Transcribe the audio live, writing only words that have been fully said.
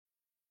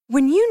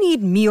When you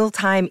need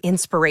mealtime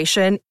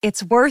inspiration,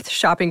 it's worth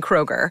shopping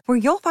Kroger, where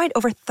you'll find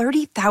over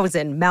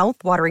 30,000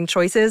 mouth-watering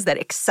choices that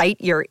excite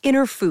your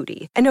inner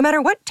foodie. And no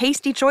matter what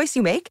tasty choice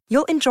you make,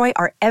 you'll enjoy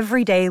our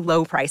everyday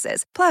low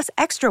prices, plus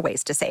extra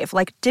ways to save,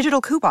 like digital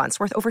coupons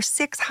worth over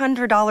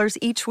 $600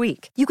 each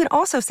week. You can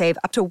also save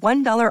up to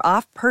 $1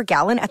 off per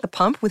gallon at the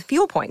pump with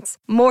fuel points.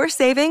 More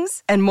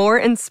savings and more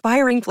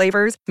inspiring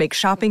flavors make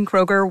shopping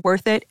Kroger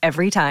worth it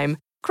every time.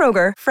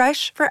 Kroger,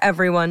 fresh for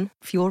everyone.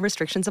 Fuel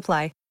restrictions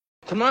apply.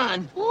 Come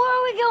on. Where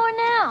are we going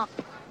now?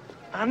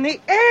 On the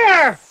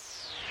air!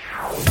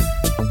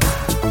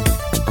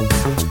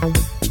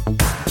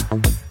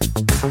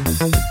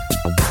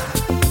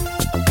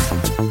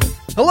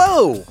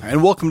 Hello,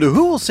 and welcome to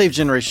Who Will Save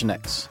Generation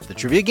X, the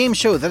trivia game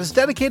show that is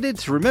dedicated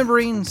to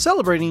remembering,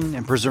 celebrating,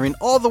 and preserving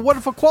all the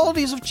wonderful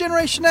qualities of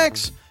Generation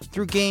X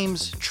through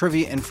games,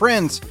 trivia, and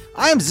friends.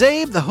 I am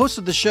Zabe, the host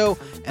of the show,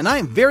 and I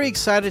am very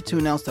excited to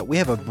announce that we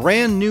have a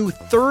brand new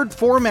third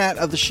format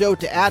of the show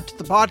to add to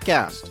the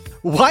podcast.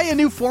 Why a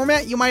new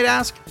format, you might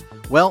ask?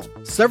 Well,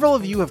 several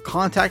of you have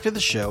contacted the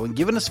show and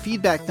given us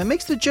feedback that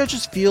makes the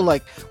judges feel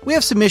like we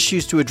have some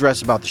issues to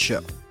address about the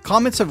show.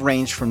 Comments have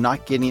ranged from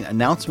not getting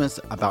announcements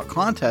about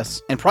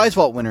contests and prize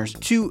vault winners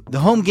to the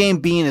home game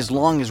being as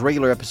long as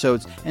regular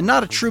episodes and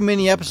not a true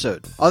mini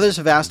episode. Others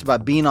have asked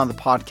about being on the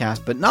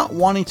podcast but not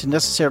wanting to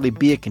necessarily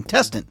be a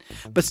contestant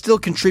but still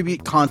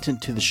contribute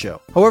content to the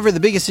show. However, the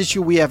biggest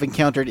issue we have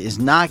encountered is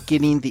not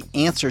getting the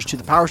answers to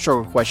the power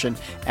struggle question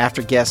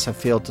after guests have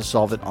failed to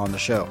solve it on the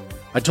show.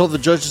 I told the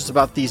judges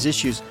about these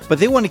issues, but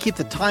they want to keep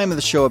the time of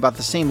the show about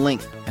the same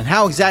length, and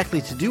how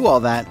exactly to do all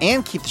that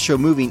and keep the show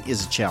moving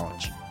is a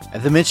challenge.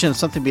 At the mention of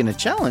something being a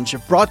challenge,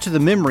 it brought to the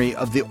memory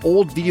of the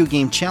old video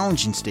game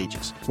challenging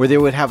stages, where they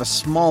would have a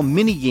small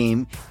mini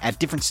game at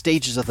different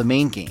stages of the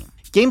main game.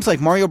 Games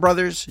like Mario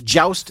Brothers,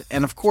 Joust,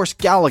 and of course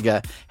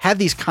Galaga had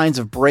these kinds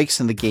of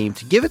breaks in the game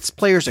to give its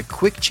players a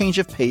quick change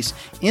of pace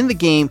in the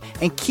game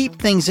and keep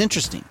things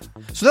interesting.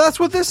 So that's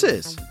what this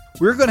is.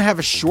 We're going to have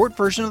a short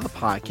version of the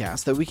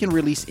podcast that we can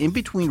release in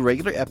between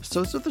regular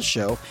episodes of the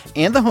show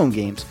and the home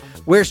games,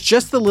 where it's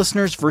just the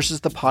listeners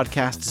versus the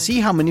podcast to see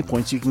how many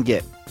points you can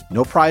get.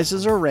 No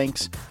prizes or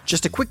ranks,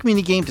 just a quick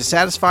mini game to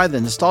satisfy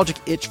the nostalgic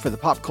itch for the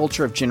pop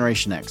culture of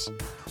Generation X.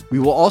 We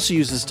will also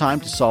use this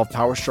time to solve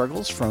power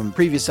struggles from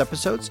previous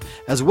episodes,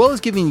 as well as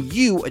giving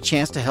you a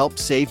chance to help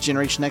save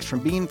Generation X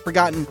from being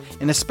forgotten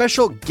in a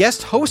special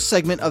guest host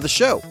segment of the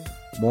show.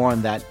 More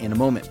on that in a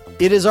moment.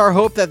 It is our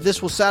hope that this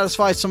will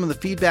satisfy some of the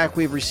feedback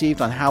we've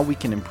received on how we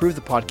can improve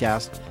the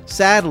podcast.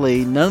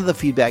 Sadly, none of the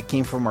feedback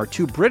came from our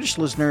 2 British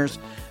listeners,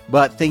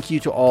 but thank you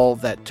to all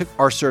that took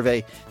our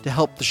survey to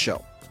help the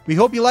show. We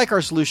hope you like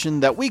our solution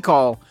that we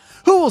call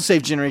Who Will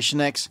Save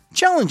Generation X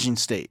Challenging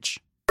Stage.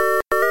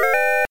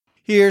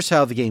 Here's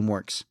how the game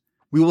works.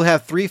 We will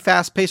have 3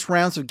 fast-paced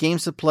rounds of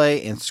games to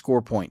play and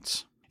score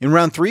points. In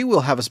round 3,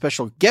 we'll have a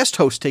special guest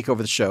host take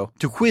over the show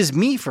to quiz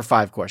me for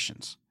 5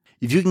 questions.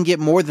 If you can get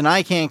more than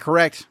I can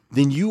correct,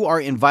 then you are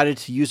invited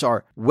to use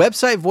our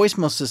website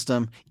voicemail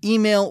system,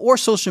 email, or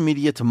social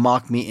media to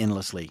mock me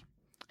endlessly.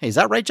 Hey, is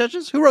that right,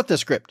 judges? Who wrote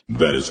this script?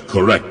 That is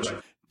correct.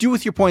 Do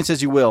with your points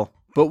as you will,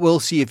 but we'll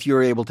see if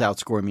you're able to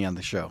outscore me on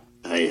the show.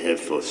 I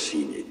have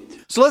foreseen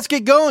it. So let's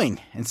get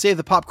going and save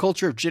the pop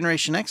culture of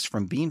Generation X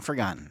from being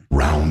forgotten.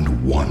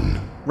 Round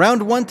 1.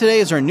 Round 1 today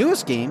is our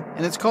newest game,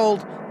 and it's called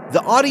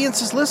The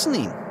Audience is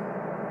Listening.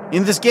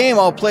 In this game,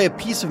 I'll play a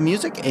piece of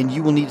music, and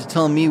you will need to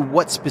tell me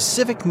what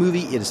specific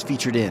movie it is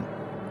featured in.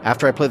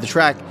 After I play the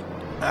track...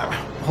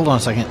 hold on a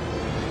second.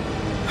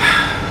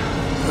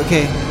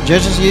 Okay,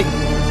 judges, you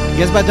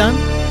guys about done?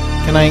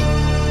 Do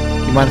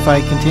you mind if I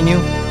continue?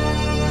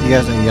 You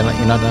guys,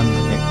 you're not done?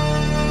 Okay.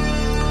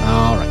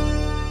 All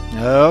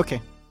right.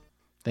 Okay.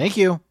 Thank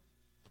you. All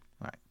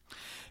right.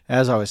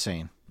 As I was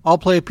saying, I'll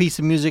play a piece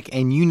of music,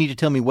 and you need to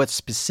tell me what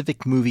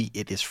specific movie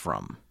it is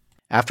from.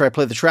 After I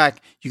play the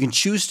track, you can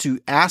choose to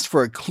ask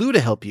for a clue to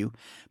help you,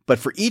 but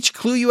for each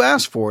clue you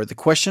ask for, the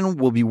question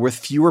will be worth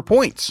fewer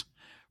points.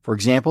 For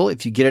example,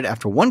 if you get it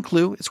after 1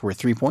 clue, it's worth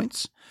 3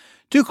 points.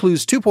 2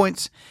 clues, 2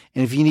 points,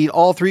 and if you need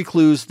all 3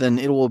 clues, then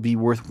it will be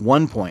worth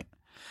 1 point.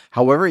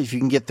 However, if you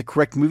can get the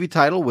correct movie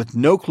title with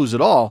no clues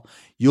at all,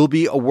 you'll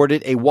be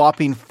awarded a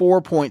whopping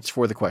 4 points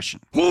for the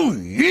question. Oh,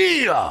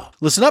 yeah!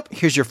 Listen up,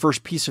 here's your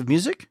first piece of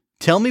music.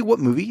 Tell me what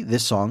movie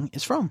this song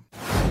is from.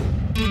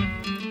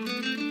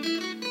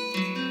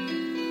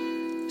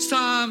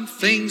 Some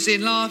things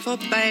in life are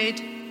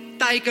bad,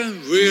 they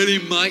can really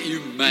make you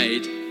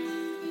mad.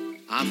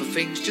 Other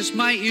things just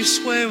make you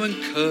swear and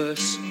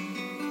curse.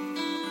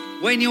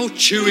 When you're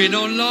chewing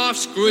on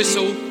life's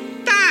gristle,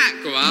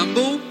 don't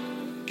grumble,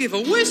 give a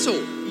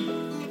whistle.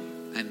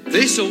 And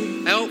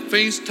this'll help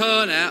things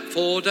turn out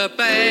for the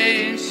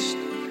best.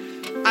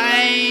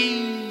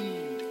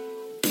 And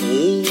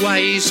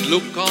always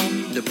look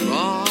on the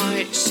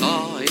bright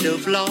side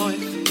of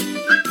life.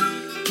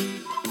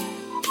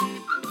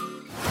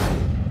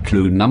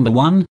 Clue number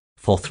 1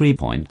 for 3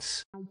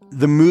 points.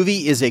 The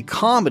movie is a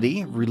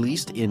comedy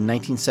released in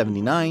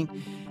 1979,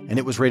 and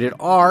it was rated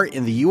R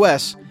in the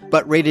US,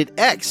 but rated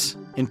X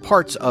in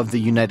parts of the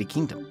United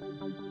Kingdom.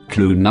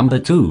 Clue number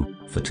 2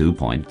 for 2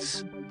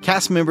 points.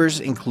 Cast members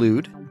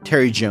include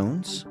Terry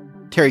Jones,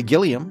 Terry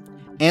Gilliam,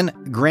 and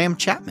Graham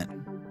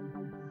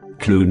Chapman.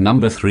 Clue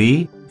number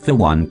 3 for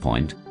 1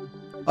 point.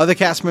 Other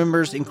cast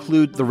members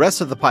include the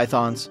rest of the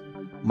Pythons,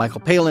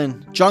 Michael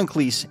Palin, John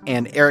Cleese,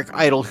 and Eric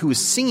Idle, who is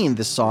singing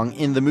this song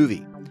in the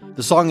movie.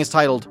 The song is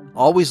titled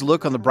Always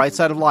Look on the Bright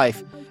Side of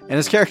Life, and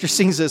his character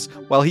sings this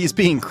while he's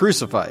being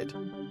crucified.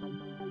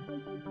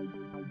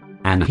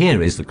 And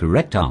here is the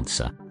correct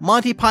answer.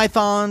 Monty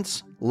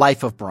Python's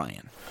Life of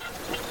Brian.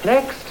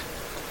 Next,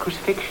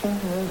 crucifixion.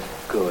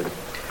 Good.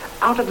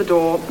 Out of the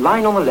door,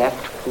 line on the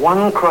left,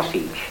 1 cross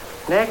each.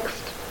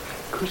 Next,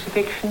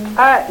 crucifixion.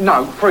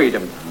 No,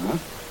 freedom.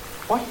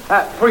 What?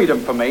 Freedom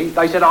for me.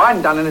 They said I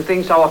hadn't done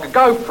anything, so I could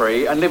go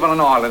free and live on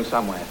an island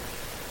somewhere.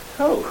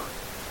 Oh,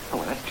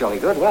 well, that's jolly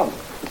good. Well,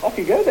 off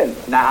you go then.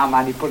 Nah,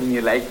 man, you're pulling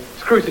your leg.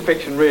 It's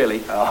crucifixion,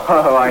 really.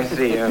 Oh, I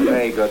see.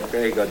 Very good,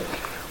 very good.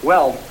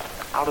 Well,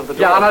 out of the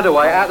door. Yeah, I know the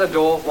way. Out the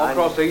door, 1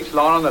 cross each,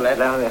 line on the left.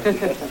 Line on the left.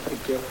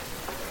 Thank you.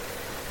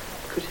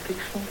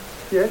 Crucifixion?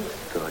 Yes.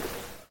 Good.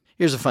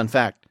 Here's a fun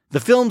fact. The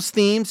film's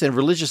themes and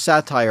religious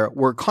satire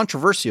were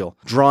controversial,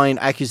 drawing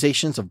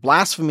accusations of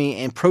blasphemy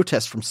and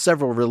protest from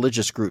several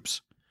religious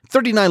groups.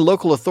 39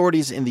 local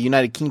authorities in the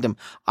United Kingdom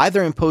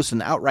either imposed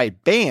an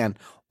outright ban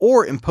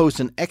or imposed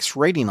an X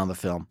rating on the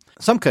film.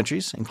 Some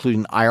countries,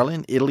 including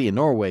Ireland, Italy, and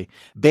Norway,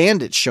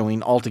 banned its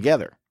showing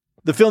altogether.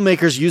 The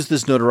filmmakers used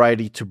this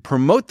notoriety to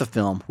promote the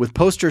film with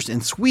posters in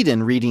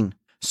Sweden reading,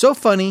 "So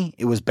funny,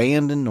 it was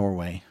banned in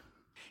Norway."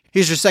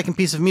 Here's your second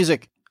piece of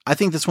music. I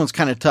think this one's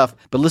kind of tough,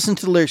 but listen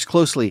to the lyrics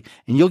closely,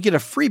 and you'll get a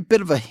free bit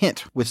of a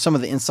hint with some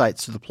of the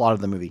insights to the plot of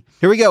the movie.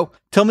 Here we go.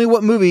 Tell me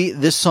what movie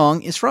this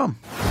song is from.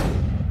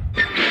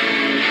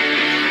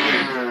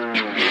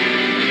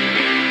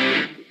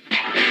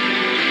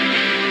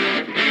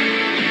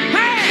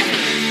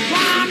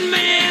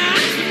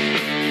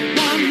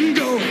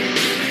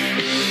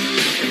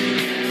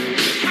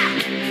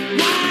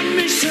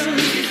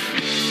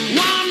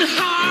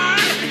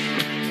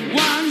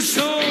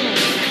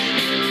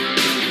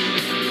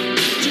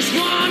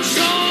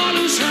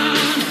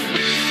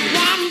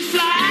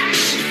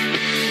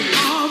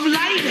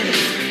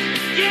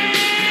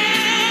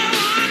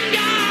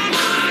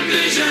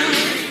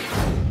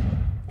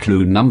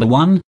 Clue number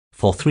 1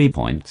 for 3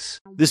 points.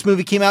 This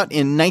movie came out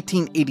in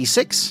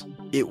 1986.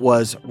 It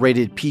was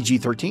rated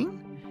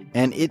PG-13,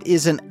 and it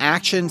is an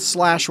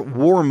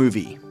action/war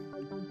movie.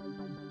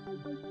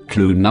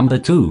 Clue number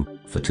 2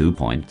 for 2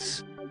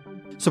 points.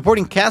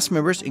 Supporting cast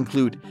members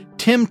include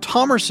Tim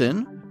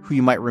Thomerson, who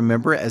you might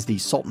remember as the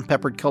salt and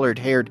pepper colored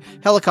haired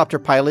helicopter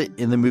pilot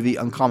in the movie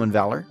Uncommon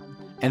Valor.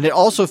 And it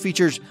also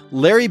features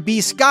Larry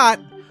B. Scott,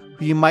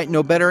 who you might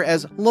know better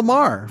as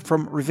Lamar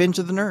from Revenge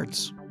of the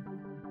Nerds.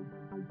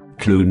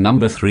 Clue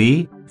number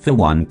 3 for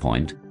 1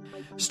 point.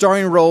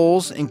 Starring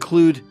roles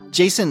include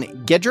Jason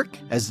Gedrick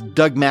as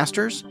Doug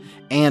Masters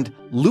and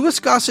Louis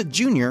Gossett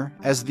Jr.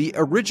 as the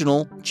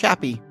original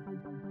Chappie.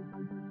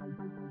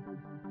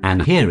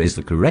 And here is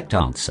the correct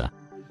answer.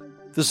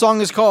 The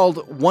song is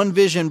called One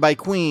Vision by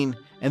Queen,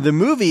 and the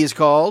movie is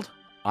called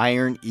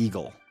Iron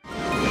Eagle.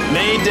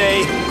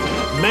 Mayday!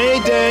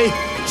 Mayday!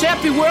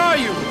 Chappie, where are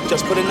you?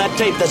 Just put in that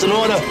tape. There's an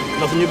order.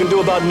 Nothing you can do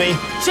about me.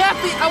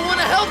 Chappie, I want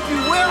to help you.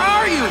 Where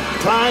are you?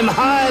 Climb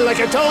high, like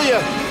I told you.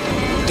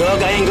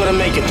 Doug, I ain't gonna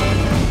make it.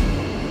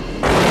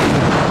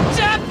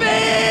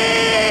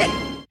 Chappie!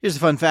 Here's a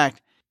fun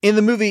fact. In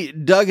the movie,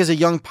 Doug is a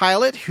young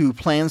pilot who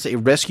plans a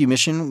rescue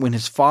mission when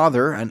his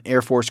father, an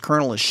Air Force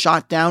colonel, is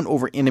shot down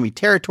over enemy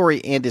territory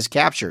and is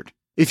captured.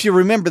 If you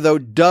remember, though,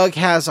 Doug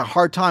has a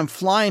hard time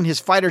flying his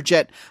fighter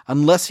jet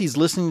unless he's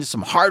listening to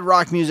some hard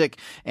rock music,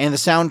 and the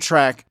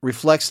soundtrack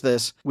reflects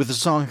this with the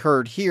song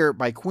heard here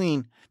by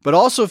Queen, but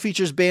also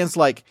features bands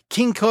like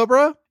King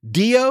Cobra,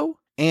 Dio,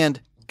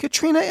 and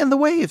Katrina and the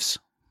Waves.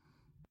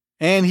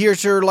 And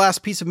here's your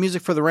last piece of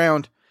music for the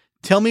round.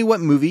 Tell me what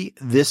movie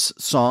this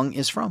song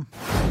is from.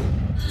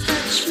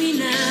 Touch me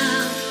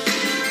now.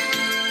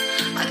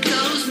 I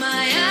close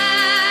my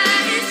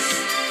eyes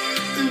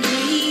and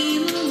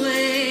dream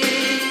away.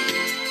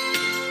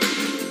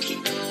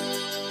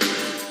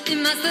 It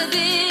must have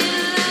been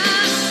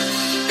love,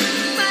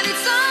 but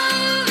it's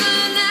over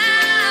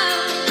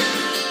now.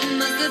 It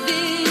must have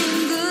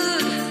been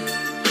good,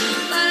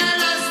 but I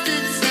lost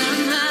it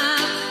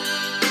somehow.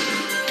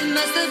 It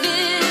must have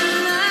been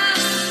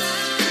love,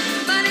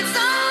 but it's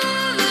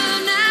over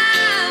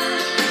now.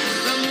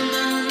 From the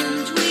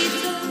moment we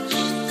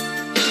touched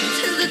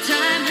till the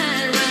time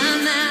had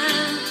run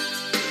out.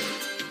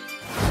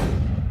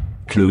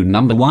 Clue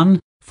number 1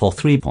 for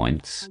 3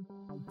 points.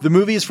 The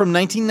movie is from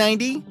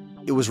 1990.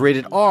 It was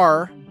rated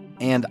R,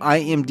 and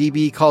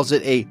IMDb calls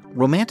it a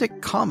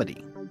romantic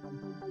comedy.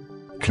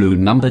 Clue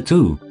number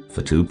 2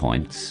 for 2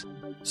 points.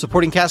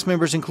 Supporting cast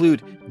members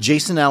include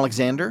Jason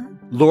Alexander,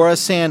 Laura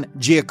San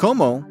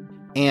Giacomo,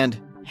 and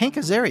Hank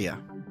Azaria.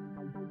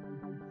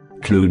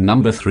 Clue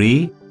number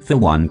 3 for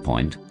 1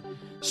 point.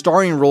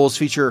 Starring roles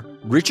feature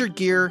Richard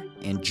Gere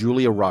and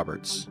Julia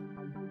Roberts.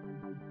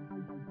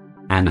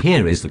 And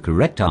here is the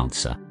correct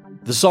answer.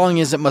 The song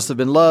is It Must Have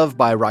Been Love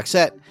by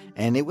Roxette,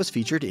 and it was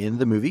featured in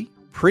the movie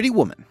Pretty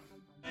Woman.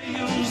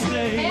 No,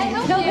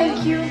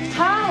 thank you.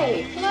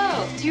 Hi.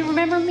 Hello. Do you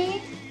remember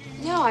me?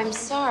 No, I'm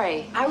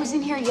sorry. I was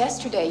in here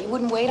yesterday. You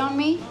wouldn't wait on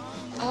me?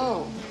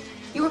 Oh.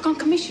 You work on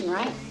commission,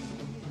 right?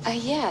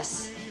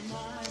 Yes.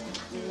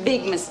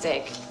 Big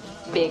mistake.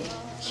 Big.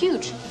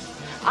 Huge.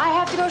 I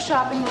have to go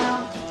shopping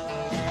now.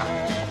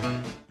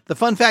 The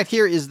fun fact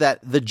here is that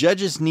the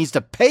judges needs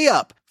to pay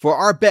up for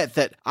our bet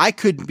that I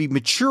could be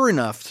mature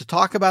enough to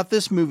talk about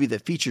this movie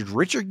that featured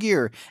Richard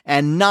Gere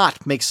and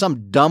not make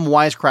some dumb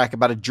wisecrack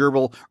about a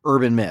gerbil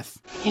urban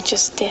myth. You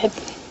just did.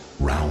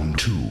 Round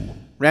 2.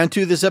 Round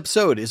 2 of this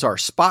episode is our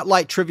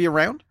Spotlight Trivia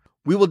round.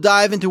 We will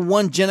dive into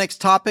one Gen X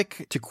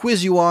topic to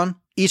quiz you on.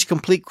 Each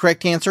complete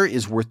correct answer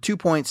is worth 2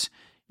 points.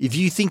 If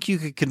you think you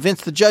could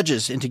convince the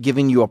judges into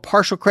giving you a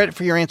partial credit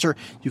for your answer,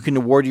 you can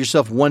award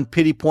yourself 1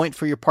 pity point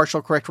for your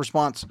partial correct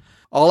response.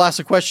 I'll ask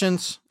the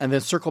questions and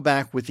then circle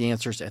back with the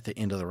answers at the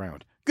end of the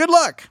round. Good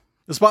luck!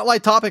 The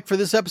spotlight topic for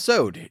this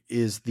episode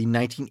is the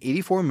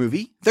 1984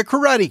 movie, The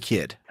Karate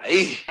Kid.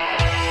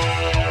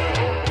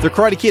 The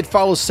Karate Kid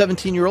follows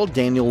 17-year-old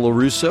Daniel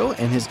LaRusso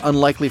and his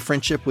unlikely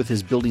friendship with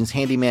his building's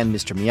handyman,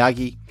 Mr.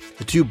 Miyagi.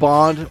 The two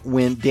bond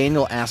when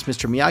Daniel asks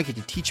Mr. Miyagi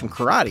to teach him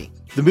karate.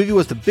 The movie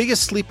was the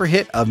biggest sleeper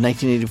hit of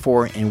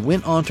 1984 and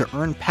went on to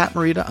earn Pat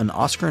Morita an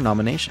Oscar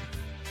nomination.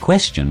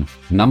 Question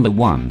number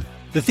 1.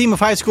 The theme of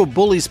high school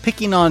bullies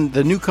picking on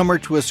the newcomer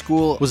to a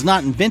school was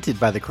not invented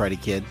by the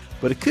Karate Kid,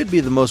 but it could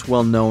be the most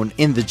well-known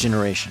in the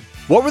generation.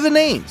 What were the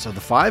names of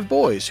the 5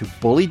 boys who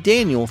bullied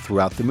Daniel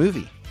throughout the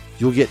movie?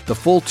 You'll get the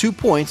full 2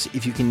 points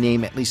if you can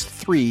name at least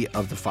 3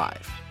 of the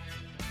 5.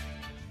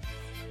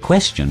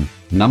 Question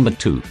number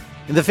 2.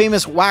 In the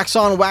famous wax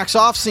on, wax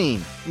off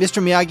scene,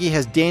 Mr. Miyagi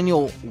has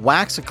Daniel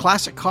wax a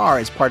classic car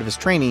as part of his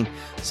training,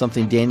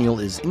 something Daniel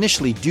is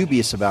initially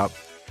dubious about.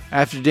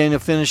 After Daniel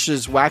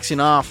finishes waxing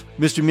off,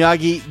 Mr.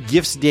 Miyagi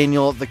gifts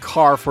Daniel the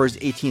car for his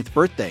 18th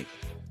birthday.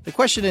 The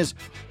question is,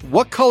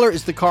 what color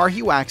is the car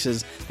he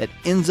waxes that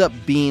ends up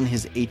being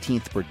his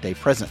 18th birthday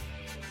present?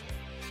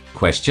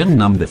 Question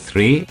number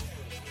 3.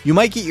 You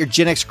might get your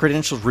Gen X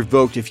credentials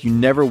revoked if you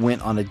never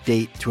went on a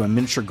date to a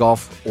miniature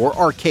golf or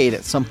arcade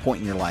at some point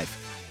in your life.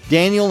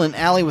 Daniel and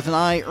Allie with an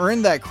I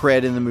earn that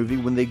cred in the movie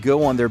when they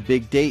go on their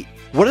big date.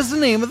 What is the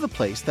name of the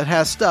place that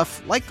has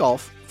stuff like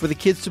golf for the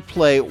kids to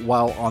play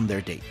while on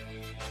their date?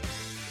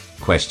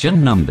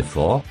 Question number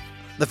 4.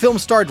 The film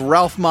starred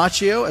Ralph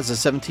Macchio as a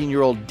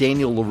 17-year-old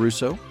Daniel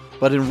LaRusso,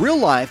 but in real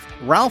life,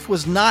 Ralph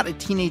was not a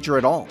teenager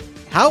at all.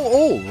 How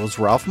old was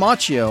Ralph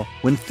Macchio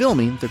when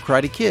filming The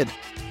Karate Kid?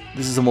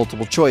 This is a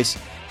multiple choice.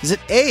 Is it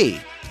A,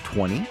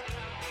 20,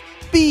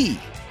 B,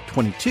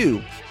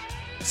 22,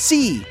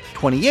 C,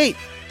 28,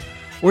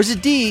 or is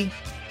it D,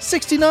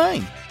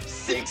 69?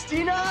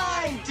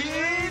 69,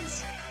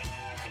 dudes!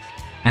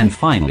 And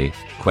finally,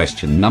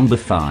 question number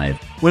 5.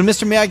 When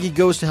Mr. Miyagi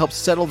goes to help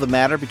settle the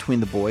matter between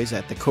the boys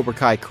at the Cobra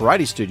Kai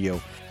Karate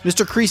Studio,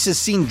 Mr. Kreese is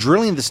seen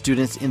drilling the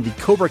students in the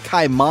Cobra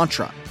Kai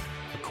mantra.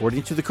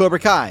 According to the Cobra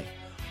Kai,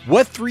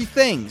 what 3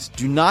 things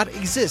do not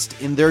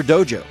exist in their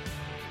dojo?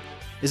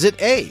 Is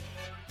it A,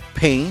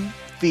 pain,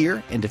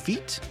 fear, and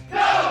defeat?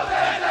 No,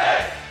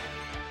 Sensei!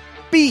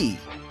 B,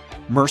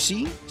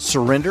 mercy,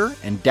 surrender,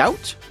 and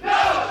doubt?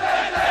 No,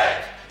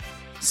 Sensei!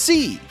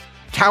 C,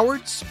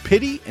 cowards,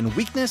 pity, and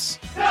weakness?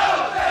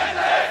 No,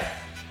 Sensei!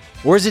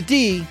 Or is it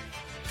D,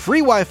 free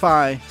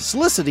Wi-Fi,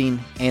 soliciting,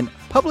 and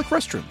public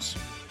restrooms?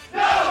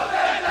 No,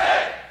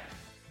 Sensei!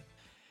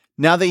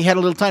 Now that you had a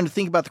little time to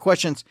think about the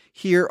questions,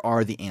 here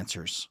are the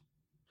answers.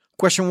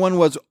 Question 1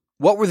 was,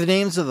 what were the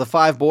names of the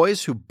 5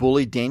 boys who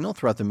bullied Daniel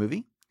throughout the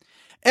movie?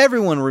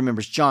 Everyone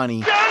remembers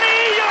Johnny.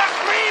 Johnny, you're a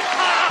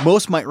creeper!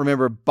 Most might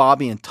remember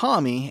Bobby and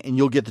Tommy, and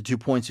you'll get the 2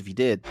 points if you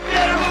did.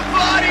 Get him a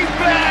body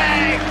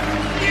bag!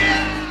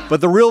 Yeah!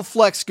 But the real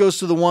flex goes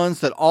to the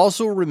ones that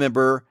also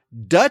remember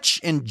Dutch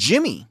and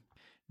Jimmy.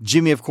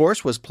 Jimmy, of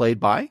course, was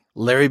played by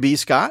Larry B.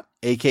 Scott,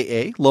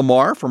 a.k.a.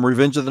 Lamar from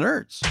Revenge of the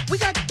Nerds. We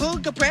got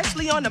Booger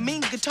Presley on the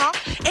mean guitar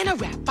and a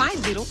rap by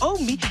little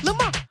old me,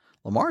 Lamar.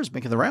 Lamar is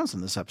making the rounds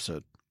in this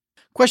episode.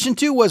 Question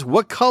 2 was,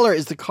 what color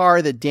is the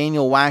car that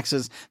Daniel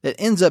waxes that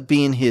ends up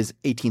being his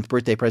 18th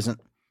birthday present?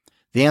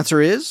 The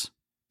answer is,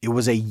 it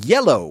was a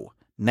yellow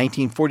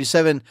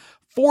 1947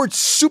 Ford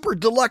Super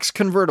Deluxe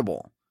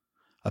convertible.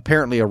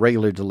 Apparently a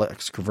regular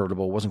deluxe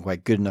convertible wasn't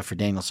quite good enough for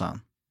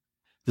Daniel-san.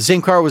 The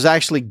same car was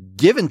actually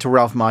given to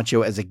Ralph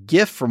Macchio as a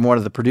gift from one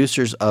of the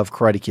producers of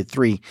Karate Kid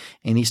 3,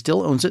 and he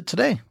still owns it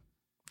today.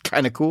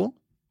 Kind of cool.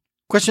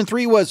 Question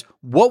 3 was,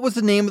 what was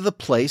the name of the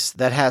place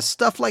that has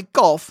stuff like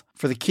golf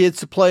for the kids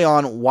to play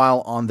on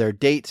while on their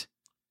date?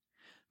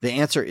 The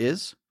answer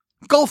is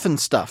Golfin'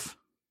 Stuff.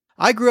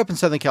 I grew up in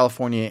Southern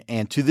California,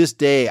 and to this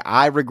day,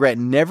 I regret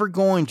never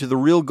going to the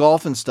real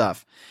Golfin'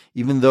 Stuff,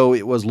 even though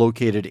it was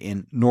located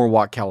in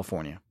Norwalk,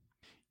 California.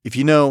 If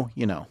you know,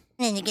 you know.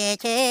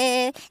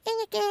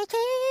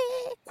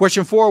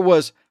 Question 4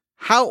 was,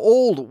 how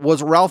old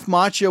was Ralph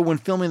Macchio when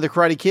filming The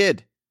Karate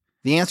Kid?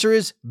 The answer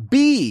is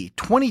B,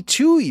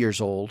 22 years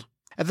old.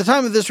 At the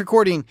time of this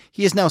recording,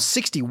 he is now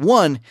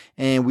 61,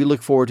 and we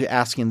look forward to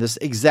asking this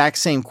exact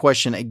same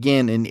question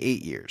again in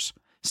 8 years.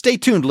 Stay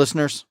tuned,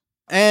 listeners.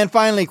 And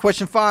finally,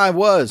 question 5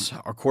 was,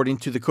 according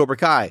to the Cobra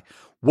Kai,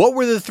 what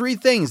were the 3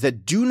 things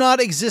that do not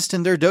exist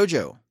in their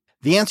dojo?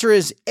 The answer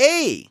is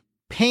A,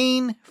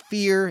 pain,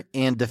 fear,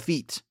 and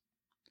defeat.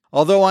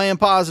 Although I am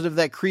positive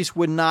that Kreese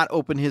would not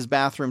open his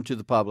bathroom to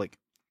the public.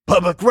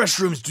 Public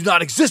restrooms do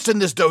not exist in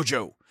this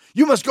dojo.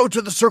 You must go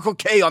to the Circle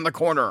K on the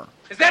corner.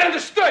 Is that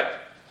understood?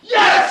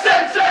 Yes,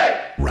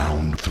 Sensei!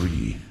 Round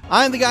 3.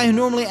 I'm the guy who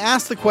normally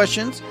asks the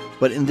questions,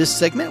 but in this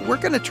segment, we're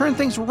going to turn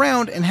things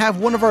around and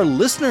have one of our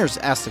listeners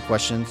ask the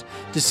questions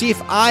to see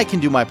if I can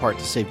do my part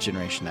to save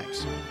Generation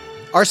X.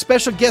 Our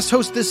special guest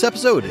host this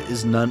episode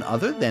is none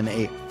other than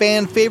a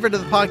fan favorite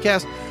of the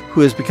podcast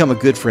who has become a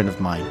good friend of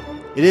mine.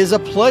 It is a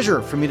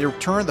pleasure for me to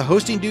return the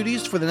hosting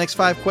duties for the next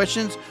 5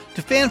 questions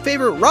to fan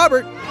favorite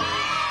Robert.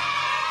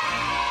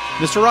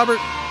 Mr. Robert,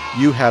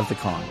 you have the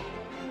con.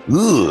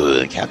 Ooh,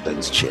 the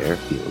captain's chair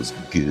feels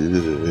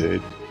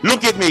good.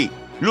 Look at me!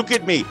 Look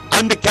at me!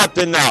 I'm the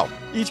captain now!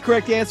 Each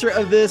correct answer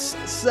of this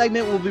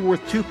segment will be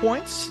worth 2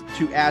 points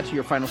to add to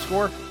your final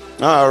score.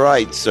 All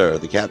right, sir.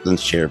 The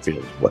captain's chair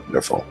feels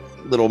wonderful.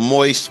 A little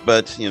moist,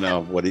 but,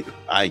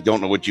 I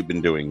don't know what you've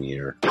been doing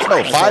here.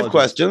 So, 5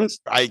 questions.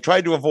 I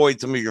tried to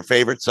avoid some of your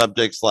favorite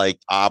subjects like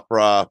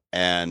opera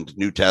and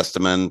New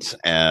Testament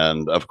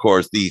and, of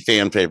course, the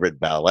fan favorite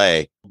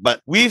ballet.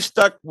 But we've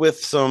stuck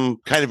with some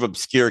kind of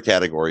obscure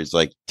categories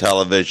like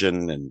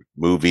television and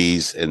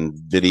movies and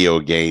video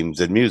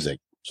games and music.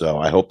 So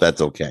I hope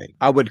that's okay.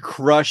 I would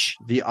crush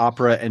the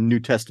opera and New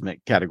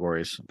Testament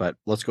categories, but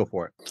let's go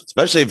for it.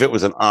 Especially if it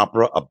was an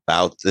opera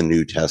about the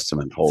New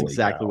Testament. Holy That's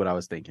exactly cow. what I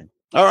was thinking.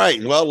 All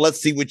right. Well,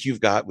 let's see what you've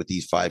got with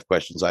these 5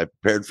 questions I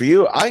prepared for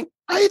you. I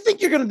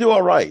think you're going to do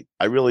all right.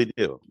 I really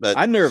do. But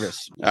I'm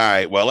nervous. All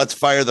right. Well, let's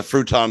fire the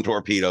Fruton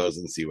torpedoes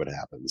and see what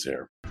happens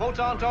here.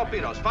 Photon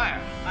torpedoes, fire.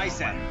 I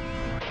said.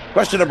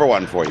 Question number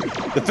 1 for you.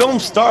 The film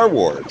Star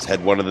Wars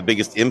had one of the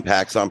biggest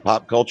impacts on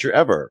pop culture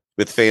ever,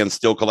 with fans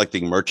still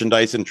collecting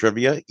merchandise and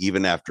trivia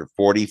even after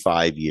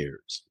 45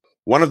 years.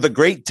 One of the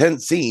great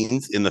tense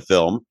scenes in the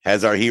film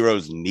has our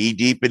heroes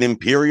knee-deep in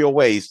Imperial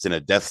waste in a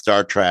Death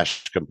Star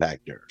trash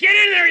compactor. Get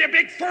in there, you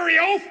big furry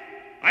oaf!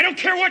 I don't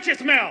care what you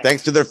smell!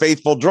 Thanks to their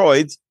faithful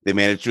droids, they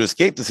managed to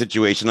escape the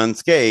situation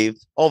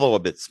unscathed, although a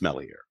bit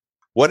smellier.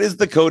 What is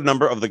the code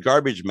number of the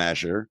garbage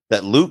masher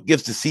that Luke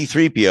gives to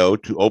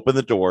C-3PO to open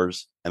the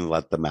doors and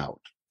let them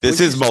out? This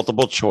is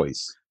multiple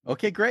choice.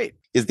 Okay, great.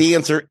 Is the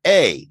answer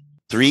A,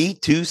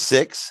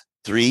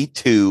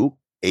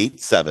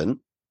 3263287,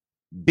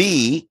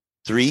 B,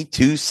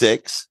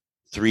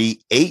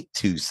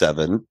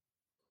 3263827,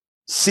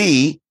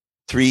 C,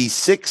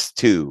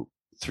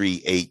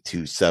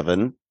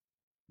 3623827,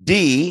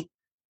 D,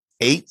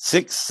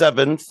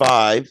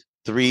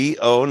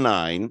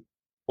 8675309,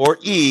 or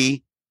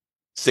E,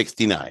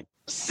 69.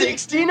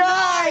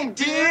 69,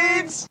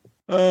 dudes!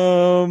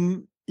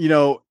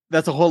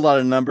 That's a whole lot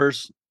of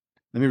numbers.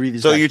 Let me read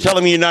these. So you're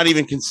telling me you're not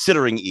even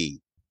considering E?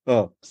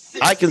 Oh.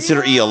 I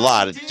consider E a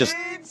lot. It just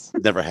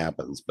never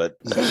happens, but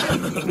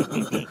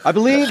I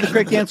believe the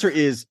correct answer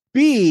is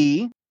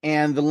B,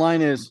 and the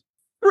line is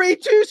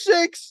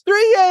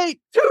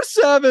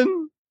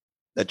 3263827.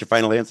 That's your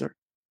final answer?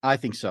 I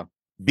think so.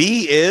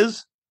 B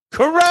is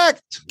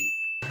correct.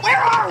 Where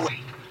are we?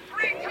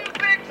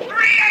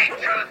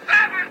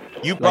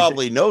 3263827! You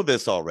probably know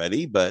this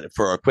already, but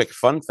for a quick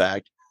fun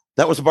fact,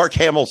 that was Mark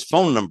Hamill's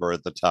phone number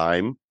at the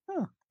time.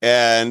 Huh.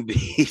 And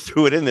he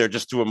threw it in there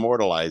just to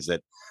immortalize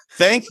it.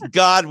 Thank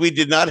God we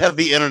did not have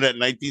the internet in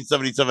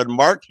 1977.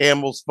 Mark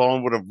Hamill's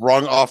phone would have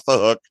rung off the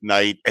hook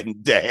night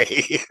and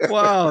day.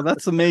 Wow,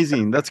 that's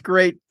amazing. That's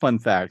great fun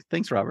fact.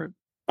 Thanks, Robert.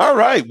 All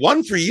right,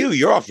 1 for you.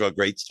 You're off to a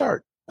great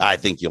start. I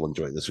think you'll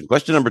enjoy this one.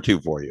 Question number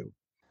 2 for you.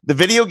 The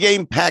video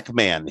game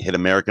Pac-Man hit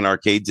American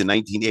arcades in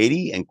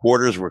 1980, and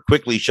quarters were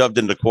quickly shoved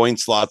into coin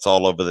slots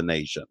all over the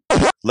nation.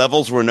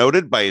 Levels were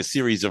noted by a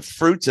series of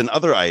fruits and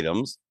other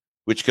items,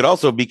 which could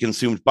also be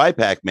consumed by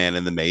Pac-Man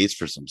in the maze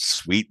for some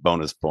sweet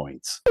bonus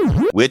points.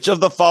 Which of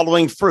the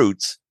following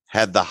fruits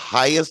had the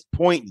highest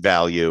point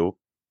value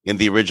in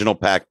the original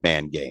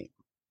Pac-Man game?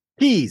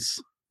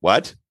 Peas.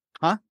 What?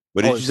 Huh?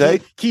 What did you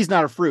say? Key's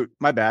not a fruit.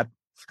 My bad.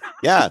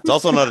 Yeah, it's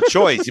also not a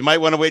choice. You might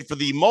want to wait for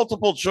the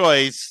multiple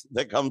choice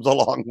that comes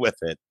along with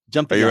it.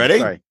 Jump. Are you ready?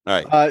 Sorry.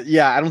 All right.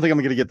 Yeah, I don't think I'm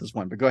going to get this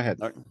one, but go ahead.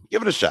 Right.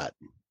 Give it a shot.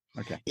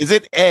 Okay. Is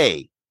it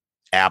A,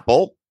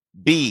 apple,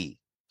 B,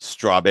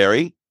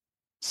 strawberry,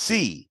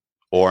 C,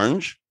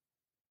 orange,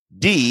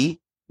 D,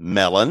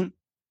 melon,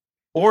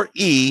 or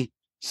E,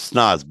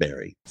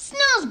 snozberry?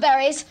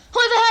 Snozberries. Who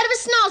ever heard of a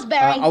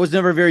snozberry? I was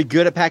never very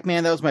good at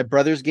Pac-Man. That was my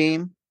brother's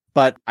game,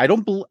 but I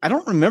don't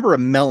remember a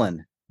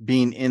melon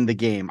being in the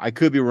game. I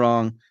could be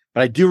wrong,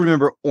 but I do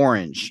remember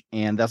orange,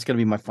 and that's going to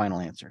be my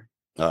final answer.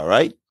 All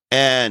right.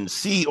 And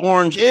C,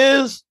 orange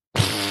is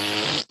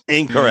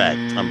incorrect,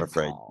 I'm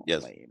afraid.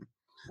 Yes. Lame.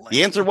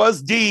 The answer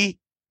was D,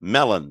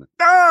 melon.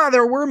 Ah,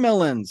 there were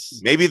melons.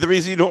 Maybe the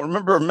reason you don't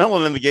remember a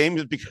melon in the game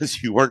is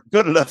because you weren't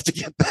good enough to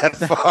get that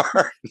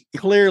far.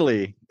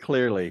 Clearly.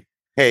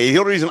 Hey, the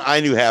only reason I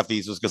knew half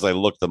these was because I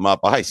looked them up.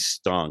 I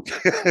stunk.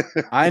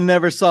 I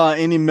never saw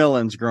any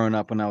melons growing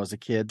up when I was a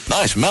kid.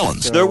 Nice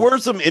melons. There were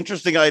some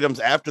interesting items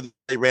after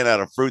they ran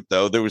out of fruit,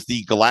 though. There was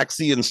the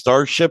Galaxian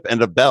starship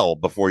and a bell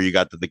before you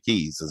got to the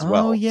keys as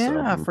well. Oh,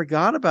 yeah. I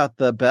forgot about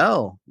the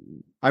bell.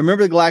 I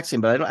remember the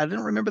Galaxian, but I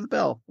didn't remember the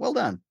bell. Well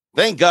done.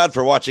 Thank God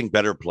for watching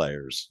better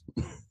players.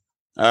 All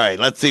right,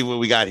 let's see what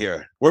we got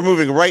here. We're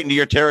moving right into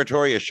your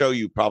territory, a show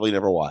you probably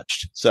never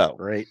watched. So,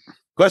 great.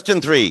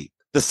 Question 3.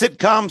 The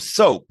sitcom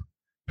Soap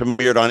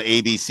premiered on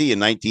ABC in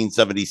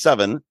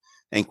 1977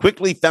 and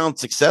quickly found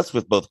success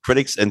with both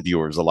critics and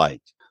viewers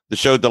alike. The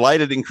show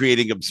delighted in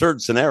creating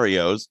absurd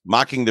scenarios,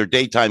 mocking their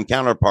daytime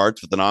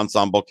counterparts with an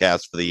ensemble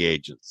cast for the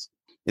ages.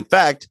 In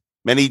fact,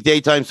 many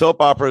daytime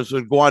soap operas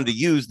would go on to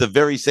use the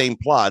very same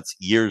plots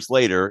years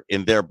later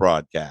in their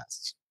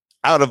broadcasts.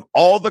 Out of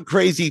all the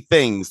crazy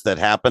things that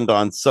happened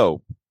on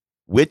Soap,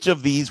 which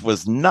of these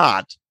was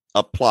not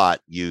a plot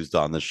used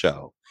on the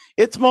show?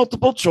 It's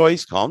multiple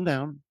choice. Calm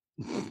down.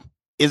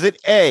 Is it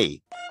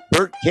A,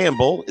 Burt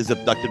Campbell is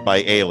abducted by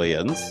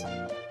aliens?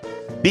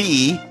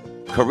 B,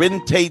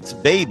 Corinne Tate's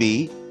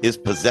baby is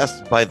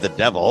possessed by the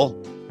devil?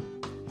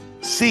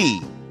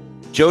 C,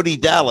 Jody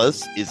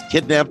Dallas is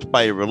kidnapped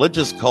by a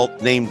religious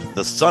cult named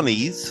the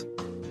Sunnies?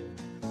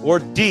 Or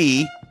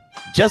D,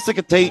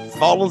 Jessica Tate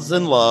falls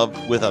in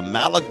love with a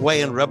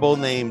Malaguayan rebel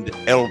named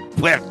El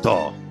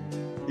Puerto?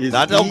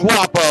 Not El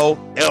Guapo,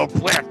 El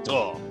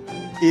Puerto.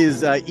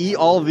 Is E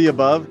all of the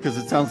above? Because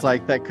it sounds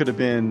like that could have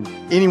been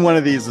any one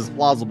of these is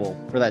plausible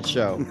for that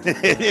show.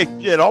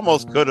 It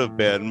almost could have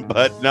been,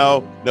 but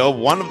no,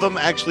 one of them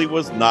actually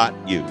was not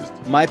used.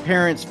 My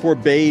parents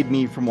forbade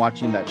me from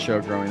watching that show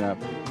growing up.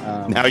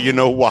 Now you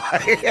know why.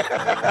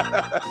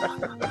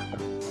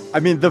 I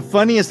mean, the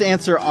funniest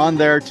answer on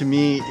there to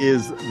me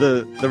is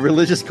the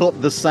religious cult,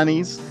 the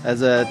Sunnies,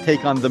 as a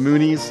take on the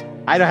Moonies.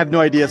 I don't have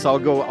no idea, so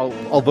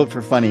I'll vote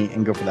for funny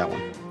and go for that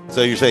one.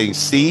 So you're saying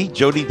C,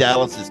 Jody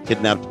Dallas is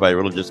kidnapped by a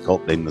religious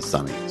cult named the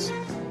Sunnies.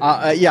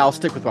 Yeah, I'll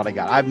stick with what I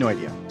got. I have no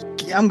idea.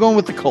 I'm going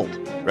with the cult.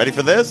 Ready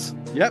for this?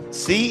 Yep.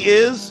 C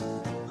is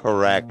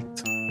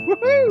correct.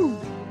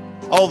 Woohoo!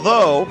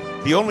 Although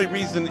the only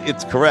reason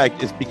it's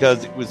correct is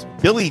because it was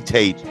Billy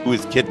Tate who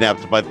was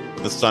kidnapped by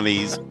the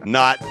Sunnies,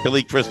 not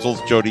Billy Crystal's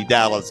Jody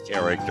Dallas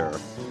character.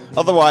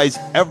 Otherwise,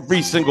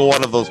 every single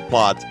one of those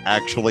plots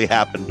actually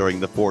happened during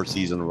the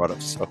 4-season run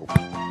of Soap.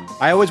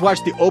 I always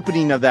watched the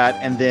opening of that,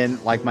 and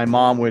then like my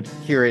mom would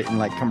hear it and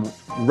like come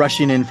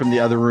rushing in from the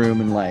other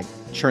room and like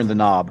churn the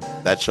knob.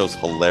 That show's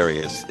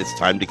hilarious. It's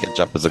time to catch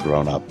up as a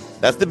grown-up.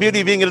 That's the beauty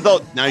of being an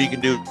adult. Now you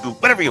can do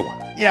whatever you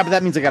want. Yeah, but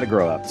that means I got to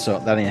grow up, so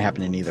that ain't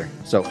happening either.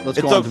 So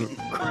let's go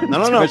on.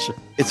 No.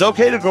 It's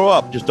okay to grow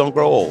up. Just don't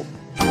grow old.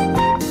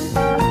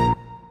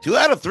 2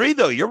 out of 3,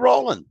 though. You're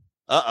rolling.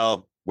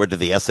 Uh-oh. We're to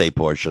the essay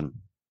portion.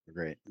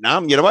 Great.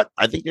 Now, you know what?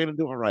 I think you're going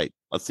to do all right.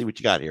 Let's see what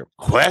you got here.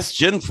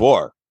 Question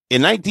 4.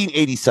 In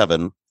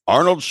 1987,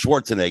 Arnold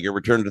Schwarzenegger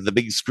returned to the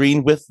big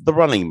screen with The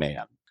Running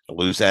Man, a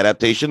loose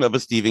adaptation of a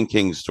Stephen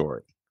King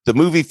story. The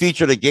movie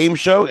featured a game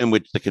show in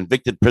which the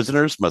convicted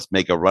prisoners must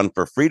make a run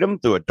for freedom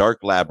through a dark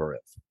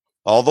labyrinth.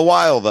 All the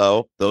while,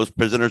 though, those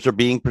prisoners are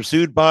being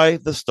pursued by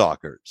the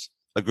Stalkers,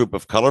 a group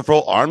of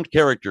colorful armed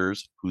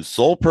characters whose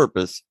sole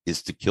purpose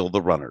is to kill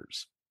the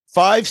runners.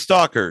 5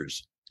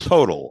 Stalkers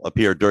total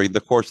appear during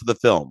the course of the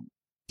film.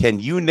 Can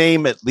you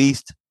name at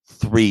least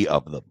 3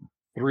 of them?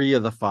 3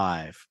 of the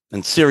 5.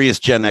 And serious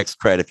Gen X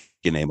credit if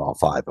you name all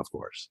 5, of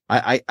course.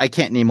 I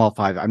can't name all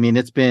 5. I mean,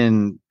 it's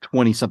been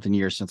 20-something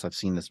years since I've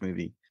seen this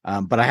movie.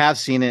 But I have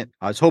seen it.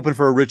 I was hoping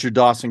for a Richard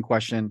Dawson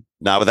question.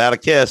 Not without a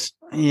kiss.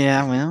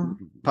 Yeah, well,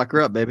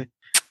 pucker up, baby.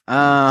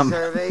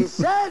 Survey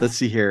said. Let's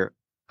see here.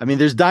 I mean,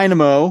 there's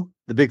Dynamo,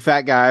 the big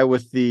fat guy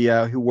with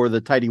the who wore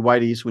the tighty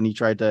whities when he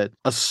tried to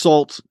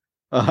assault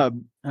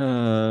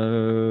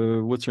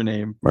what's her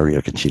name?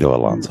 Maria Conchita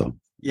Alonso.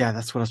 Yeah,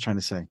 that's what I was trying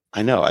to say.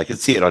 I know. I can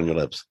see it on your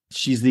lips.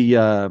 She's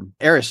the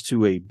heiress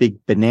to a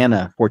big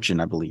banana fortune,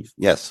 I believe.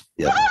 Yes.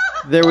 Yeah.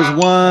 There was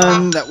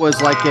one that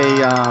was like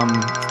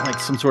like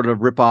some sort of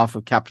ripoff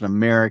of Captain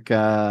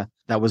America.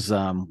 That was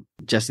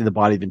Jesse the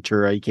Body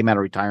Ventura. He came out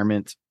of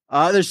retirement.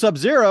 There's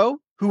Sub-Zero,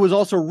 who was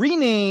also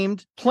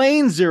renamed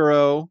Plane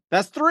Zero.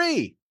 That's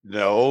 3.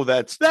 No,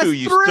 that's 2.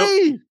 You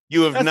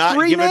have not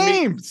given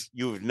names.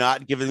 You have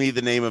not given me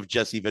the name of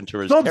Jesse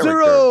Ventura's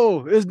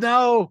Sub-Zero is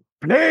now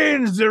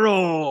Plane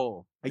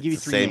Zero. I give you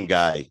 3 same names.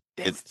 guy.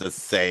 It's the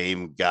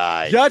same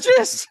guy.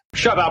 Judges?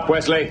 Shut up,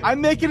 Wesley.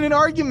 I'm making an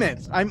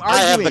argument. I'm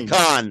arguing. I have the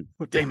con.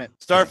 Oh, damn it.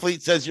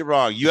 Starfleet says you're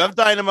wrong. You have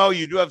Dynamo.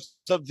 You do have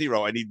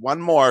Sub-Zero. I need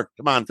one more.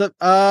 Come on.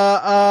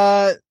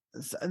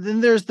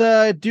 Then there's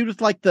the dude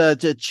with like the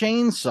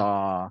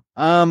chainsaw.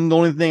 The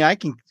only thing I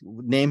can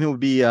name him would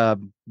be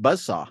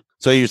Buzzsaw.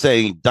 So you're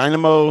saying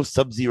Dynamo,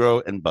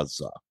 Sub-Zero, and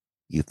Buzzsaw.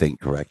 You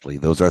think correctly.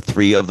 Those are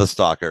 3 of the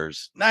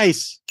Stalkers.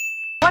 Nice.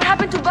 What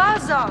happened to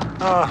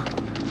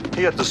Buzzsaw?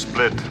 He had to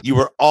split. You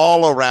were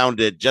all around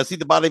it. Jesse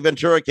the Body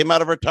Ventura came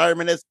out of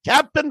retirement as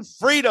Captain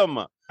Freedom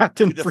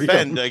Captain to Freedom.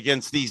 defend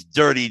against these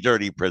dirty,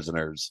 dirty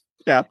prisoners.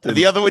 Captain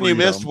The other one you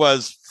Freedom. missed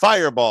was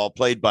Fireball,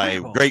 played by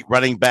great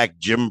running back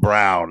Jim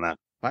Brown.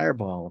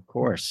 Fireball, of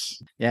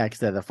course. Yeah, because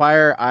they had the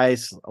fire,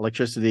 ice,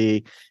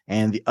 electricity,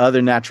 and the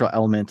other natural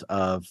element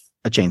of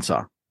a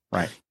chainsaw.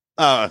 Right.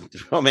 Oh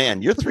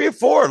man, you're 3 of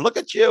 4. Look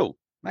at you.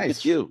 Nice. Look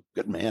at you.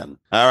 Good man.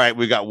 All right,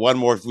 we got one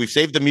more. We've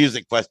saved the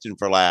music question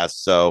for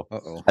last, so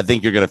I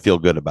think you're going to feel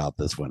good about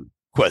this one.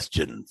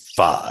 Question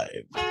 5.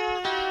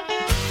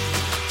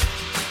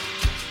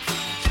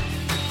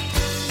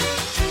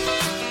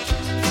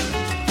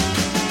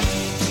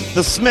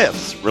 The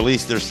Smiths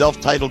released their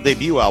self-titled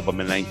debut album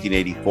in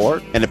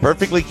 1984, and it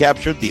perfectly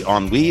captured the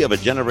ennui of a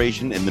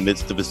generation in the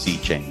midst of a sea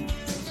change.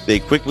 They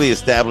quickly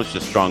established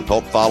a strong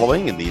cult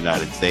following in the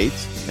United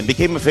States and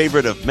became a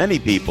favorite of many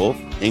people,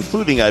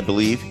 including, I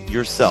believe,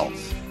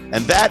 yourself.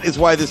 And that is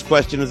why this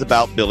question is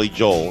about Billy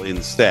Joel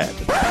instead.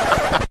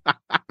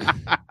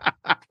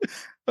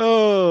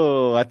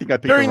 Oh, I think I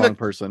picked the wrong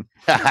person.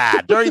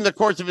 During the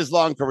course of his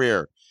long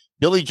career,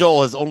 Billy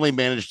Joel has only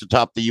managed to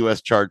top the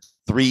U.S. charts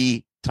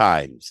 3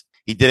 times.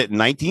 He did it in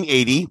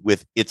 1980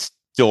 with It's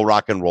Still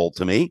Rock and Roll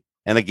to Me,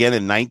 and again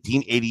in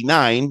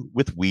 1989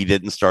 with We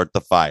Didn't Start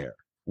the Fire.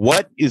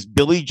 What is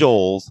Billy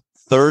Joel's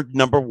third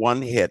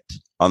 #1 hit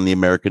on the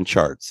American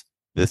charts?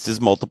 This is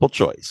multiple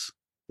choice.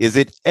 Is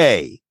it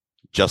A,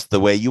 Just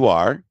the Way You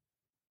Are,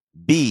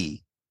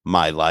 B,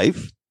 My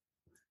Life,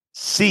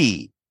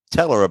 C,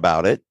 Tell Her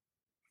About It,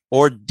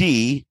 or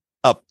D,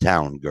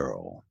 Uptown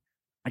Girl?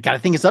 I gotta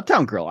think it's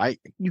Uptown Girl.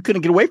 You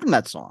couldn't get away from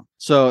that song.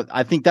 So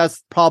I think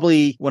that's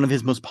probably one of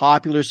his most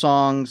popular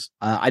songs.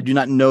 I do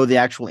not know the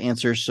actual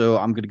answer, so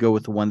I'm going to go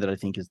with the one that I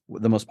think is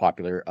the most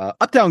popular.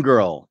 Uptown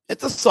Girl.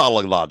 It's a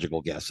solid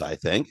logical guess, I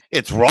think.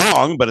 It's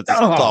wrong, but it's a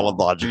solid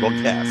logical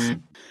guess.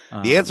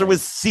 The answer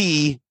was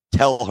C,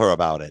 Tell Her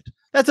About It.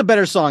 That's a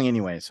better song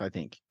anyway, so I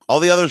think. All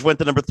the others went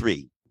to number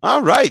 3.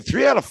 All right,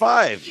 3 out of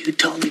 5. You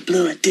totally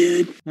blew it,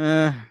 dude.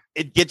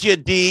 It gets you a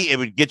D. It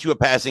would get you a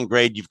passing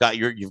grade. You've got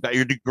your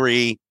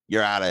degree.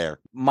 You're out of there.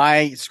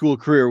 My school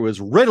career was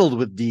riddled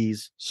with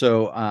D's,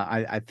 so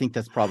I think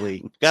that's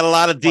probably got a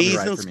lot of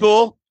D's in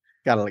school.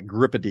 Got a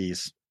grip of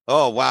D's.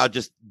 Oh wow,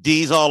 just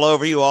D's all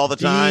over you all the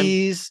time.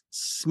 D's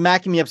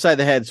smacking me upside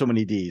the head. So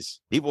many D's.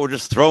 People were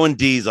just throwing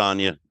D's on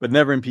you, but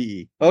never in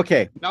PE.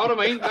 Okay. Know what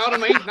I mean? Know what I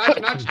mean?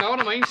 Nudge, know what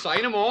I mean?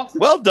 Say no more.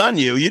 Well done,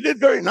 you. You did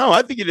very. No,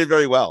 I think you did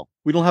very well.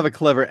 We don't have a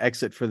clever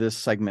exit for this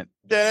segment.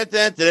 Da,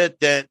 da, da,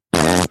 da.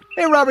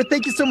 Hey, Robert,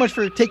 thank you so much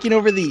for taking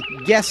over the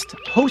guest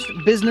host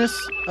business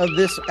of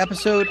this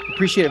episode.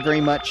 Appreciate it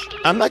very much.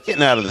 I'm not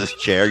getting out of this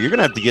chair. You're going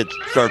to have to get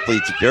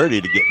Starfleet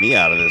security to get me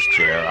out of this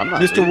chair. I'm not.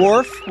 Mr.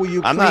 Worf, will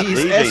you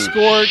please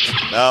escort?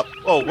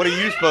 Oh, what are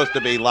you supposed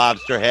to be,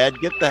 lobster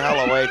head? Get the hell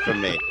away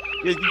from me.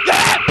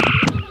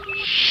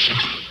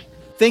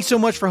 Thanks so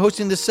much for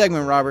hosting this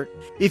segment, Robert.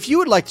 If you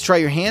would like to try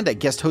your hand at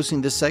guest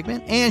hosting this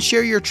segment and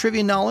share your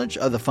trivia knowledge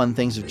of the fun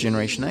things of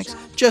Generation X,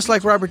 just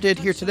like Robert did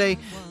here today,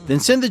 then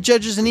send the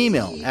judges an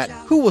email at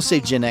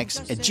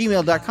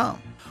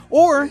whowillsavegenx@gmail.com.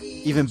 Or,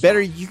 even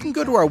better, you can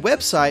go to our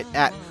website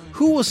at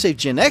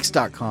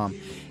whowillsavegenx.com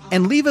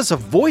and leave us a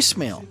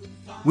voicemail.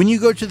 When you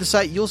go to the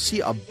site, you'll see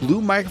a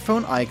blue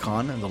microphone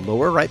icon in the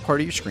lower right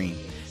part of your screen.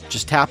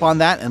 Just tap on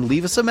that and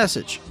leave us a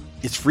message.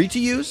 It's free to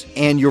use,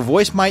 and your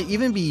voice might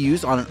even be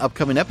used on an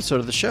upcoming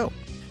episode of the show.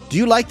 Do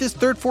you like this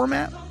third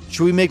format?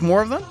 Should we make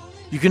more of them?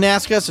 You can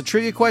ask us a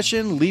trivia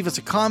question, leave us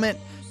a comment,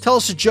 tell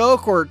us a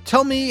joke, or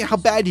tell me how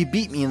bad you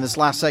beat me in this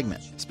last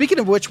segment. Speaking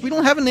of which, we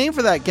don't have a name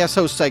for that guest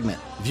host segment.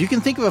 If you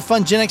can think of a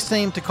fun Gen X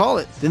name to call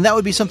it, then that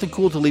would be something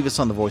cool to leave us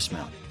on the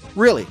voicemail.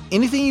 Really,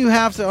 anything you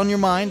have on your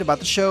mind about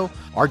the show,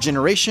 our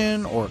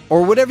generation, or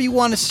whatever you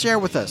want to share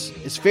with us,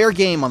 is fair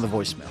game on the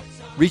voicemail.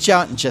 Reach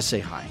out and just say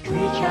hi. Reach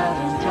out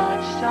and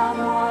touch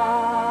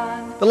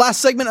someone. The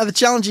last segment of the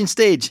challenging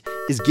stage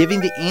is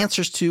giving the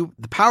answers to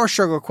the power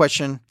struggle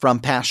question from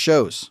past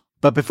shows.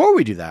 But before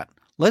we do that,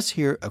 let's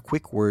hear a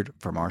quick word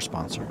from our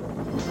sponsor.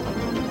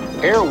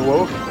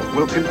 Airwolf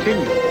will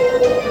continue.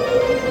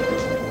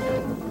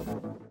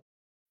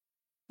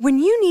 When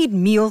you need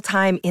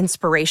mealtime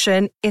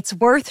inspiration, it's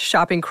worth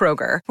shopping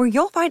Kroger, where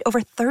you'll find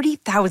over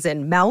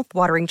 30,000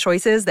 mouth-watering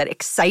choices that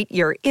excite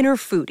your inner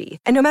foodie.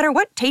 And no matter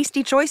what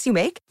tasty choice you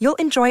make, you'll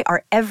enjoy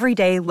our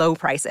everyday low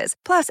prices,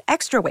 plus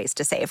extra ways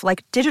to save,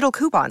 like digital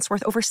coupons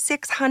worth over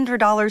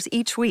 $600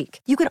 each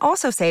week. You can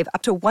also save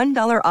up to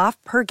 $1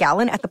 off per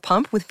gallon at the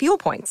pump with fuel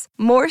points.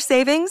 More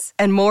savings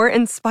and more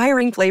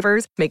inspiring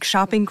flavors make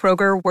shopping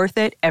Kroger worth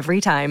it every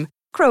time.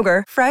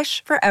 Kroger,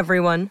 fresh for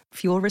everyone.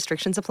 Fuel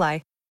restrictions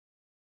apply.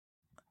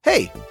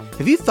 Hey,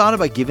 have you thought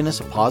about giving us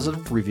a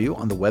positive review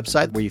on the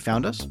website where you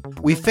found us?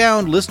 We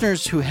found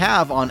listeners who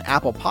have on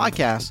Apple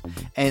Podcasts,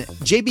 and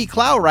JB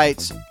Clow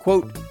writes,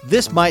 quote,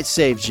 "This might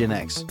save Gen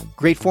X.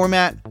 Great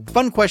format,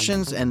 fun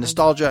questions, and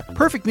nostalgia,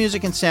 perfect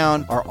music and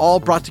sound are all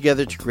brought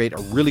together to create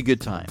a really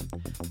good time.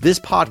 This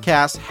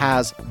podcast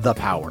has the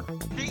power."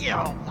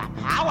 Feel the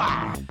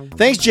power.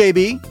 Thanks,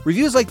 JB.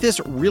 Reviews like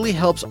this really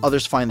helps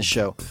others find the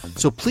show.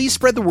 So please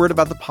spread the word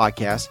about the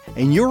podcast,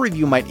 and your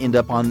review might end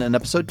up on an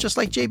episode just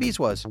like JB's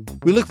was.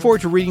 We look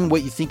forward to reading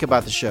what you think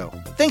about the show.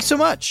 Thanks so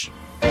much.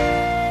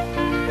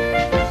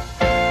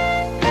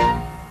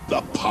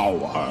 The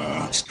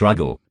power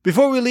struggle.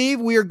 Before we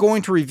leave, we are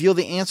going to reveal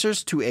the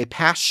answers to a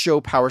past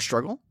show power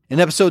struggle. In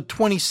episode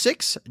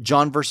 26,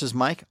 John versus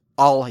Mike,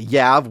 I'll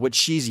yav what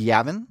she's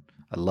yavin'.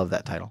 I love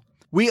that title.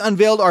 We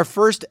unveiled our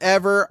first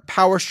ever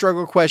power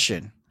struggle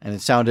question, and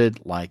it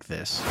sounded like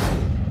this.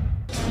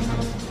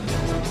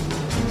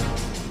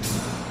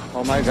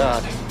 Oh my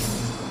God.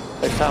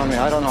 They found me.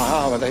 I don't know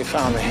how, but they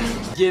found me.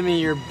 Give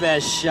me your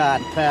best shot,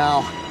 pal.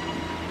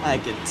 I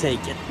can take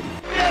it.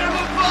 Get him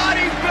a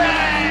body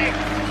bag!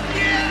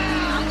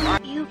 Yeah!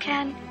 You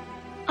can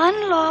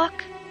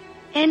unlock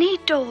any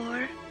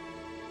door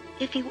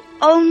if you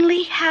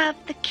only have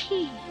the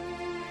key.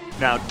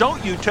 Now,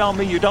 don't you tell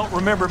me you don't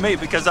remember me,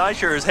 because I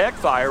sure as heck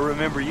fire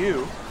remember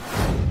you.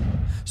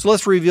 So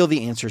let's reveal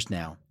the answers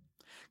now.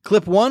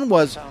 Clip 1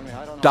 was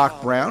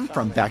Doc Brown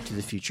from Back to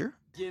the Future.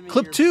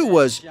 Clip 2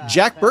 was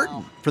Jack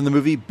Burton from the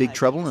movie Big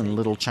Trouble in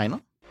Little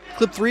China.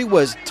 Clip 3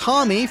 was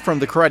Tommy from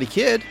The Karate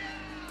Kid.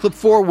 Clip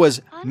 4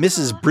 was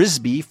Mrs.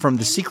 Brisby from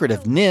The Secret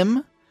of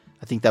Nim.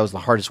 I think that was the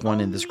hardest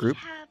one in this group.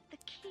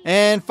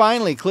 And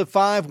finally, clip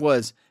 5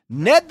 was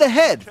Ned the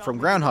Head from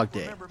Groundhog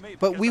Day.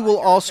 But we will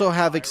also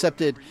have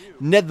accepted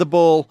Ned the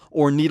Bull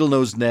or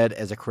Needle-Nosed Ned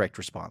as a correct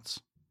response.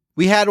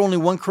 We had only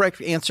one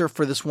correct answer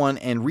for this one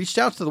and reached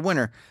out to the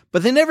winner,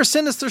 but they never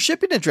sent us their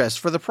shipping address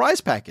for the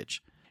prize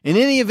package. In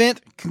any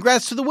event,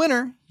 congrats to the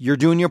winner. You're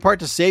doing your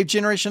part to save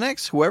Generation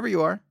X, whoever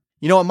you are.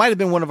 You know, it might have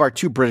been one of our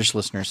 2 British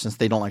listeners since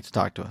they don't like to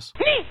talk to us.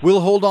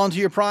 We'll hold on to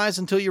your prize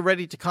until you're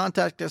ready to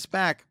contact us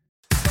back.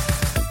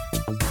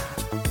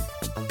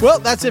 Well,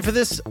 that's it for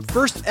this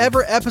first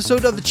ever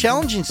episode of The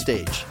Challenging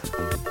Stage.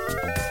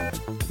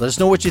 Let us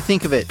know what you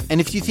think of it, and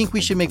if you think we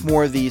should make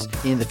more of these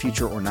in the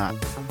future or not.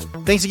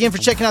 Thanks again for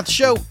checking out the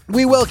show.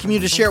 We welcome you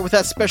to share it with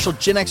that special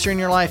Gen Xer in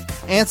your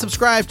life, and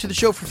subscribe to the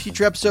show for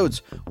future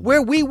episodes,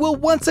 where we will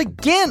once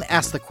again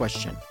ask the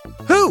question,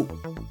 who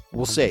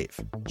will save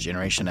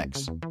Generation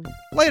X?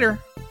 Later.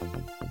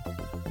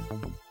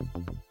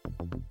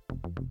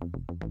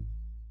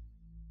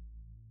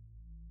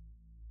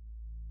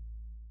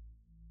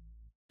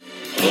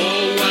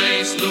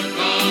 Always look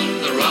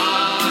on the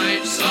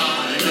right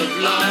side of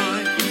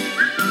life.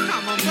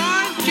 Come on,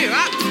 Brian, cheer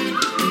up.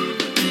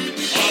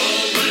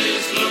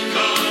 Always look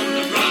on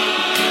the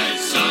right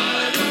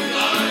side of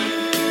life.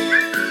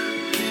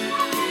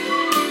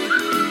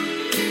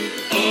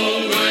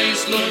 Always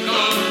look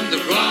on the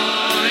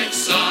right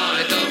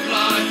side of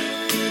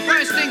life.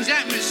 Worst things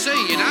happen at sea,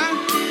 you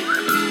know.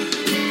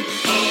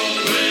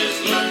 Always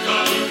look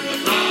on the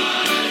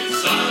right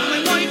side. I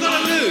mean, what you got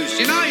to lose?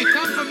 You know, you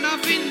come from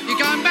nothing, you're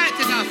going back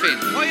to nothing.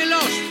 What you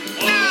lost?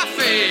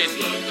 Nothing.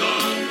 Look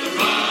on the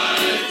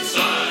right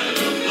side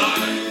of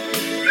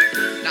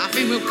life.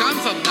 Nothing will come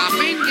from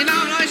nothing, you know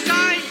what I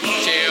say?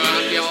 Cheer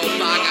up, you old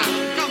bugger.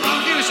 Come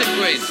on, give us a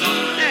quiz.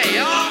 There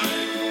you are.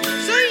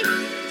 See?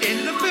 It's the end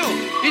of the film.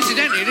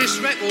 Incidentally, this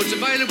record's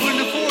available in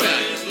the foyer.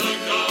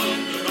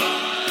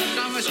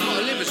 So much got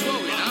to live as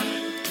well, you know.